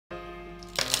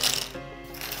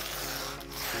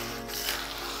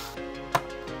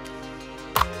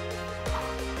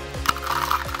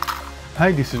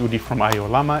Hi, this is Udi from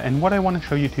IOLama, and what I want to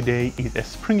show you today is a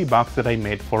springy box that I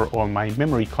made for all my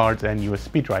memory cards and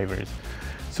USB drivers.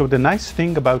 So the nice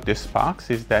thing about this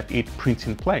box is that it prints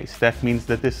in place. That means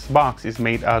that this box is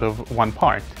made out of one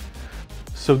part.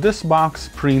 So this box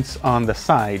prints on the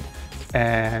side,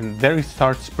 and there it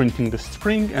starts printing the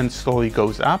spring and slowly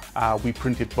goes up. We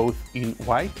print it both in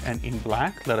white and in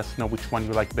black. Let us know which one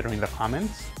you like better in the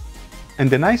comments. And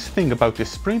the nice thing about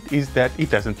this print is that it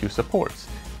doesn't use supports.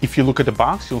 If you look at the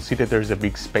box, you'll see that there's a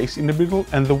big space in the middle,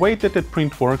 and the way that the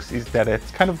print works is that it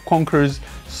kind of conquers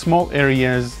small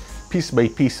areas piece by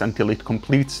piece until it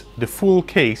completes the full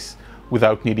case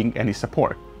without needing any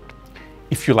support.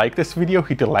 If you like this video,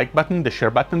 hit the like button, the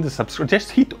share button, the subscribe, just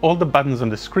hit all the buttons on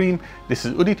the screen. This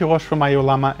is Udi Tirosh from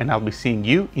IOLama, and I'll be seeing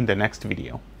you in the next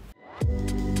video.